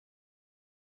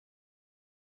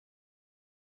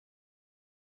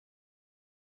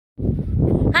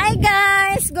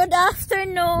guys, good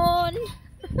afternoon.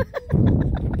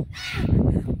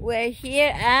 We're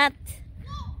here at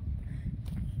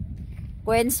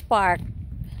Queen's Park,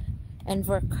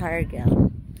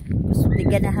 Invercargill. So we're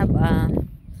gonna have a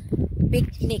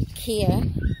picnic here,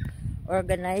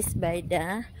 organized by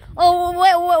the. Oh,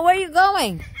 where are you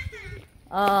going?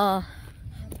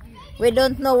 We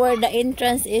don't know where the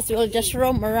entrance is. We'll just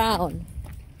roam around.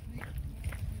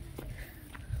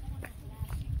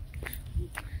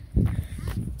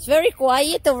 It's very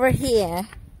quiet over here.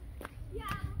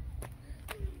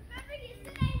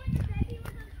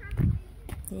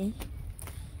 See?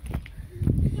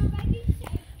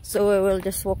 So we will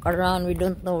just walk around. We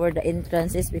don't know where the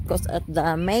entrance is because at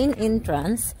the main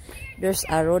entrance there's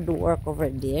a road work over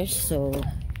there. So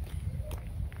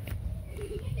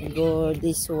we go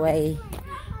this way.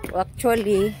 We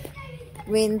actually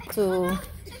went to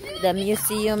the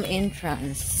museum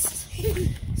entrance.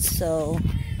 So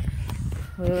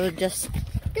we'll just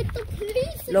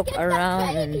look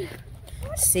around and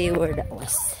see where that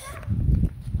was.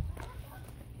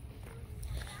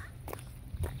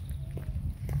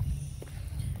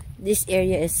 This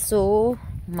area is so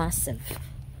massive.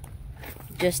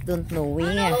 Just don't know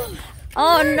where.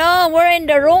 Oh no, we're in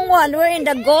the wrong one. We're in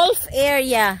the golf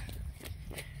area.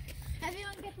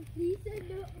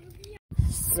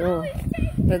 So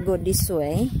we go this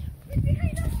way.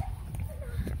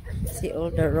 See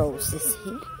all the roses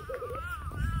here.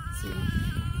 See.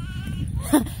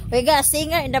 We got a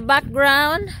singer in the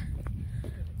background.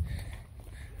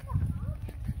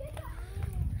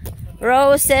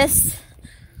 Roses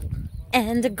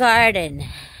and the garden.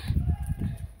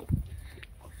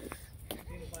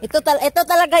 Ito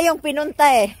talaga yung pinunta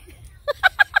eh.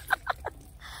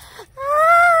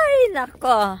 Ay,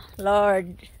 nako,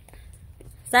 Lord.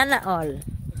 Sana all.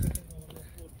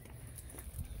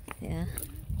 Yeah.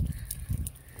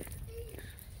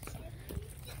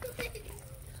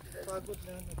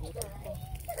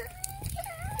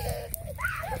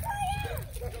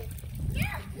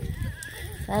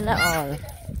 Sana all.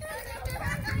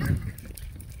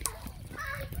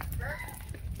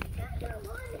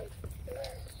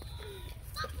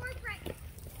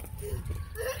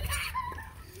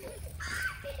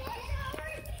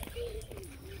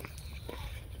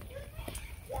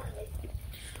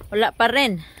 Wala pa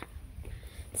rin.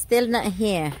 Still not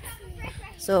here.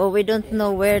 So we don't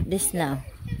know where this now.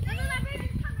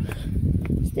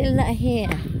 Still not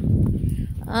here.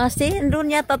 See,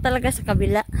 doon yata talaga sa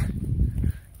kabila.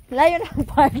 Layo na ang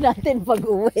park natin pag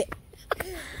uwi.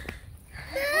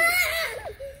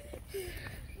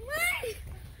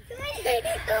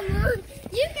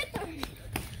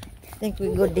 I think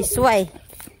we go this way.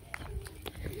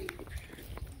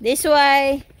 This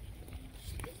way.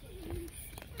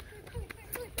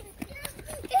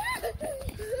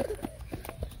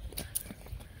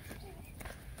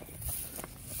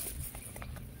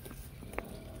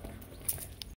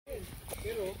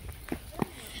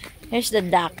 Here's the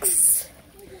ducks.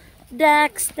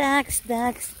 Ducks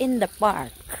in the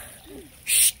park.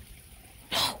 Shh.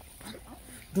 No.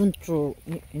 Don't throw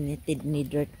any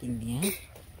dirt in there.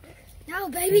 No,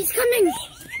 baby's coming.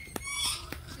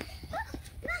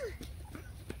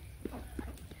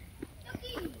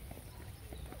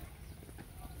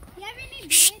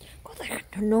 Shh. Go there.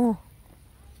 No.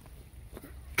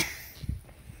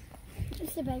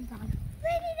 It's the big dog.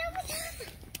 Baby, that was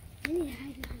I need to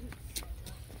hide it.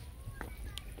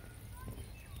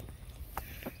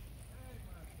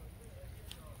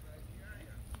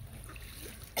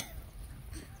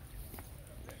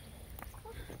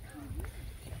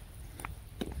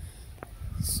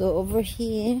 So over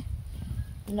here,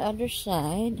 on the other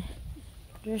side,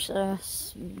 there's a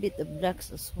bit of ducks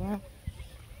as well.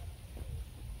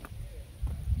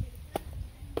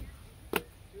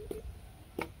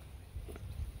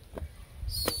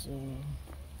 So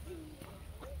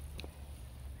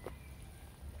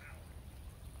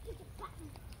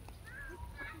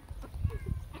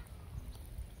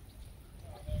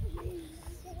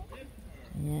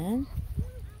yeah.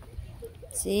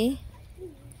 See?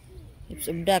 Heaps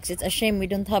of ducks. It's a shame we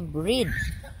don't have breed.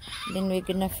 Then we're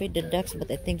gonna feed the ducks, but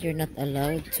I think you're not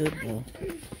allowed to though.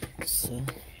 So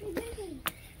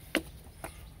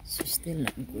still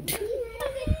not good.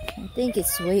 I think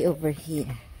it's way over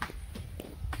here.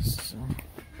 So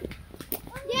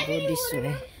go this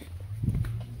way.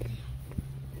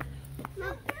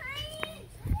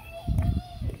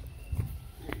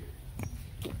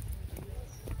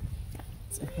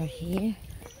 It's over here.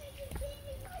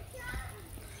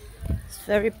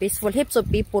 Very peaceful. Heaps of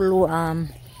people who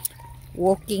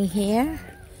walking here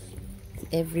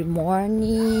every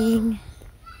morning.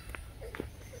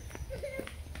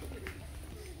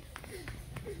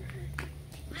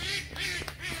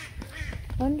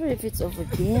 Wonder if it's over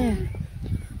there.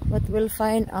 But we'll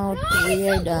find out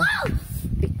where the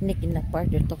picnic in the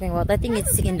park they're talking about. I think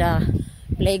it's in the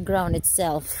playground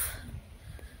itself.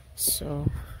 So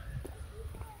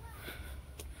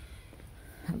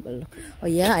have a look. Oh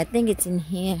yeah, I think it's in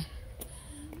here.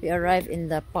 We arrived in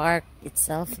the park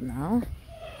itself now.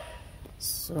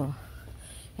 So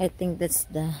I think that's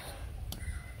the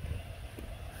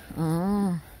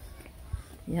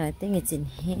yeah, I think it's in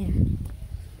here.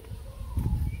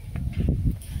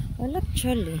 Well,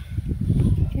 actually,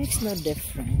 it makes no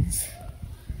difference.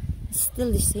 It's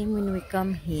still the same when we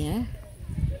come here.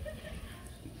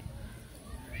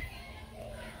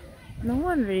 No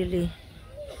one really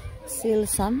sells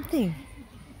something.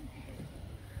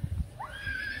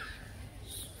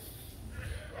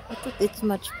 I thought it's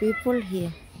much people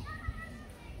here.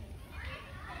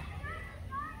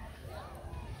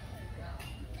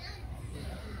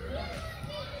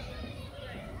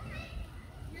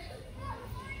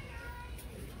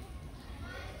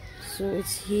 So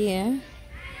it's here.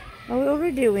 Oh, we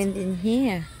already went in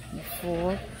here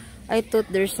before. I thought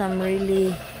there's some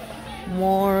really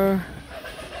more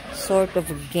sort of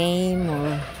a game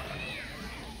or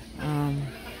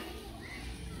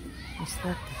what's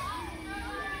that?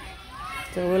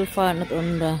 So we'll find out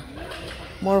on the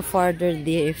more farther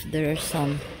there if there are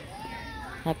some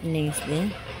happenings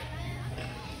there.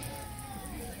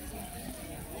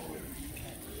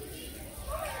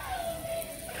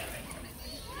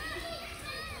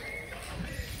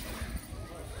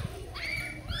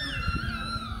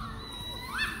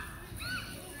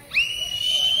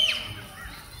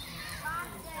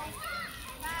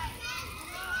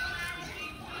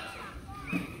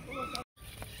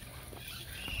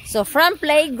 So from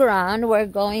playground,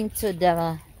 we're going to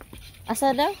the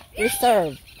Asada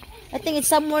Reserve. I think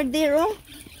it's somewhere there, oh.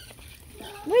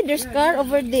 Wait, there's car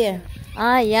over there.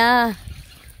 Ah, yeah.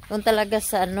 Doon talaga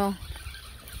sa ano,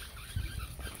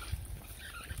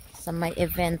 sa may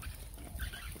event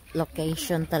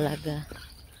location talaga.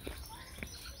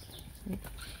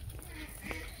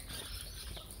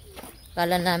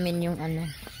 Kala namin yung ano,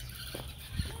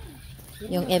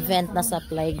 yung event na sa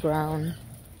playground.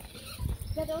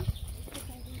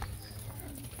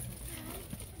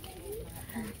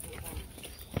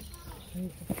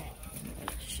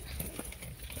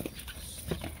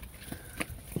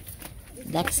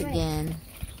 Ducks again.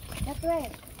 That's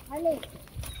right. Harley.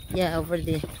 Yeah, over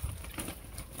there.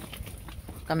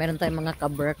 Meron tayong mga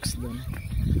kabraks dun.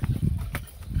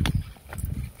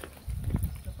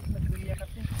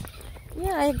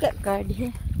 Yeah, I got card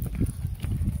here.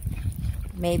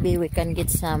 Maybe we can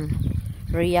get some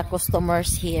Ria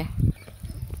customers here.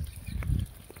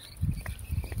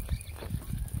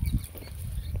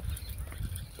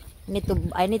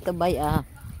 I need to buy a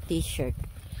t-shirt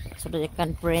so that I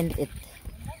can print it.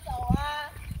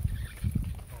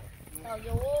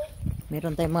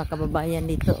 Meron tayong mga kababayan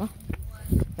dito, oh.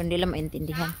 Pero hindi lang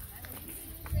maintindihan.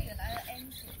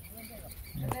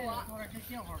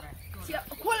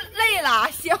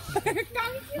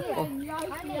 Oh,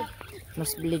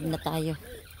 mas bilig na tayo.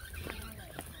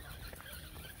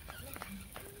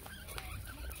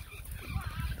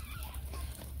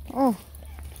 Oh,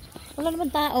 wala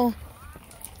naman tao.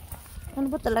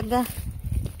 Ano ba talaga?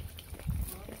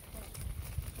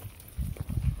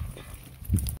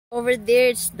 Over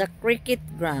there, it's the cricket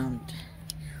ground.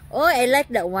 Oh, I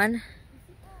like that one.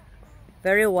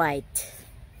 Very white.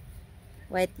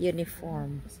 White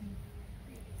uniform.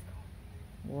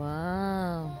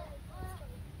 Wow.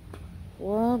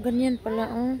 Wow, ganyan pala,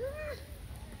 oh.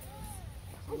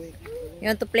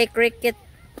 You want to play cricket,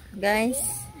 guys?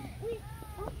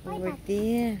 Over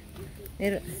there.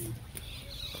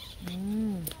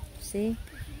 See?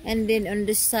 And then on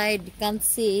this side, you can't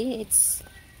see, it's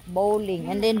bowling.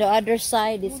 And then the other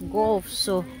side is golf.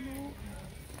 So,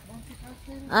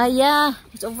 ah, yeah,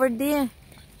 it's over there.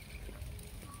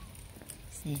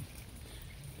 See?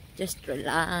 Just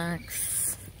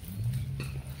relax.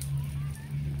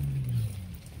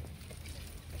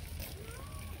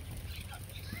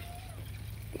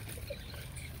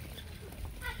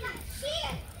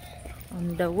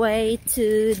 On the way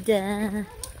to the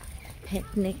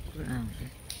picnic ground.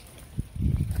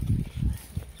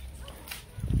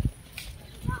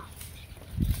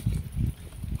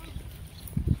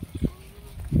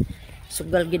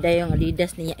 Sugal gida yung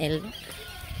Adidas niya El.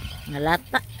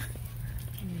 Ngalata.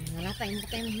 Ngalata, hindi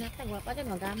tayo mahinata. Wala pa tayo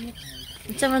magamit.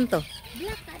 Ano man to?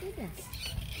 Black Adidas.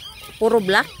 Puro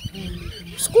black?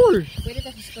 School. Pwede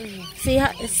tayo sa school mo.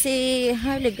 Si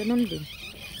Harley ganun din.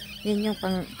 Yan yung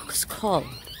pang school.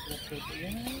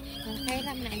 Kung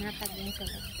kailan na inatag yung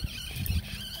sulat.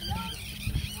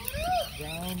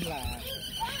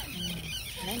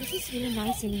 This is really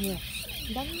nice in here.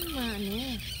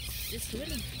 It's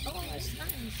really, it's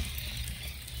nice.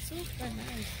 Super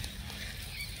nice.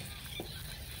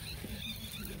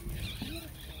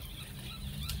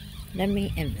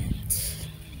 Daming event.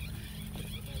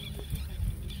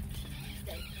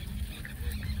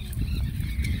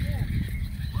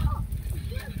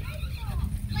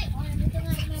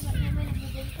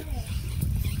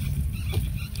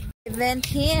 Event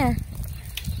here.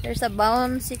 There's a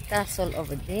bouncy castle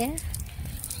over there.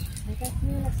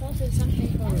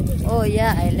 Oh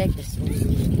yeah, I like the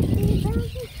sausage.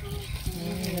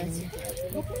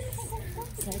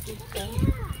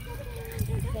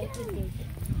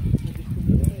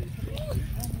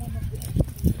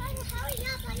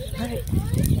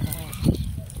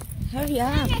 Hurry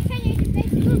up.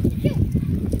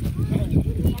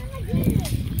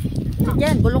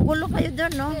 Yan, gulong-gulong kayo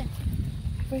doon, no?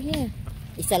 Over here.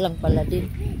 Isa lang pala din.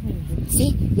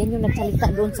 See, yan yung nagsalita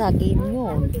doon sa game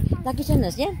yun. Lagi siya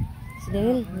nas yan. Si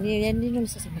Daniel, yan din yung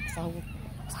sa magsawa.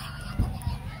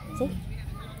 See?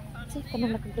 See,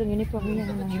 kanang nakaglang uniform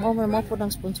niya. Mau po ng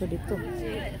sponsor dito.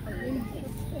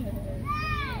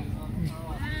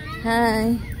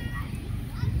 Hi.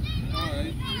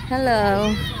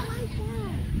 Hello.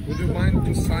 Would you mind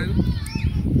to sign?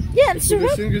 Yeah, sure.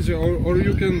 The signature, or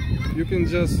you can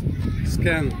just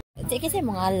scan. Sige kasi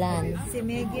mga alan. Si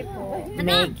Maggie po.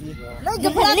 Maggie.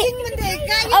 Gabalin mo din.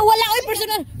 Ah, wala. Oy,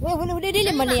 personal. Wala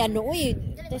dili man yan. Uy,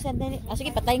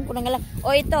 sige, patayin ko na nga lang.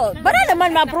 O, ito. Para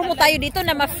naman ma-promo tayo dito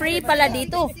na ma-free pala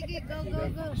dito. Sige, go.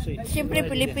 Siyempre,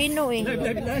 Filipino eh.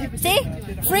 See?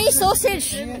 Free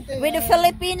sausage with a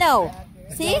Filipino.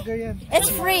 See?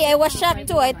 It's free. I was shocked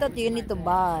too. I thought you need to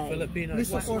buy.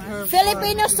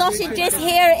 Filipino sausages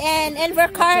here in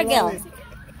Invercargill.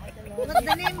 What's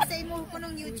the name sa imo ko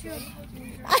ng YouTube?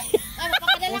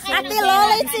 Ate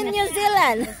Lola, it's in New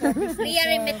Zealand.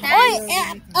 Oy,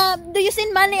 do you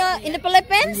send money in the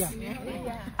Philippines?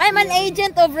 I'm an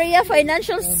agent of Rhea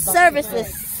Financial Services.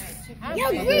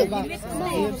 Yeah, great.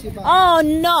 Oh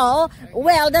no.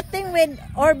 Well, the thing with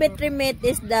Orbit Remit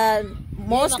is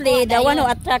mostly the one who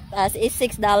attract us is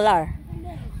 $6.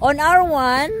 On our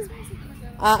one,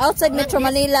 outside Metro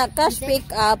Manila, cash pick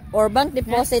up or bank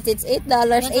deposit, it's $8,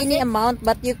 any amount,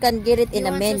 but you can get it in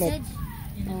a minute.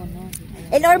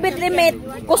 In Orbit Remit,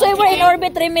 because we were in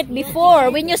Orbit Remit before,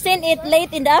 when you send it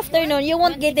late in the afternoon, you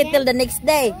won't get it till the next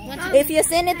day. If you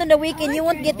send it on the weekend, you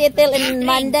won't get it till in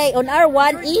Monday. On our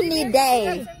one, any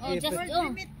day.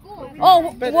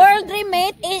 Oh, World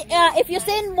Remit, if you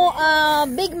send more,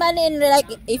 big money in, like,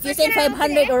 if you send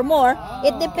 500 or more,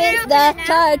 it depends the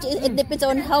charge, it depends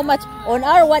on how much. On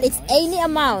our one, it's any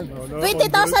amount.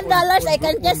 $20,000, I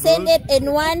can just send it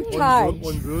in one charge.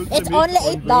 It's only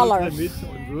 $8.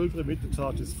 World Remit, the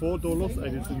charge is $4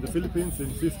 and it's in the Philippines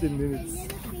in 15 minutes.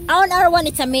 On our one,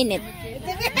 it's a minute.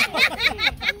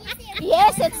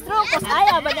 Yes, it's true because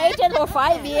I am an agent for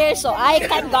 5 years, so I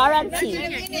can guarantee.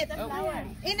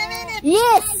 In a minute.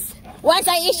 Yes! Once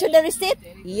I issue the receipt,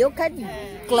 you can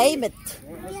claim it.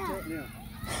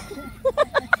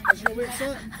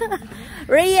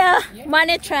 Rhea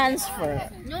money transfer.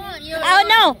 Oh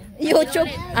no, YouTube.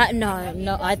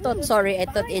 No. I thought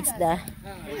it's the.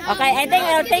 Okay, I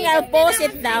think I'll post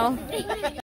it now.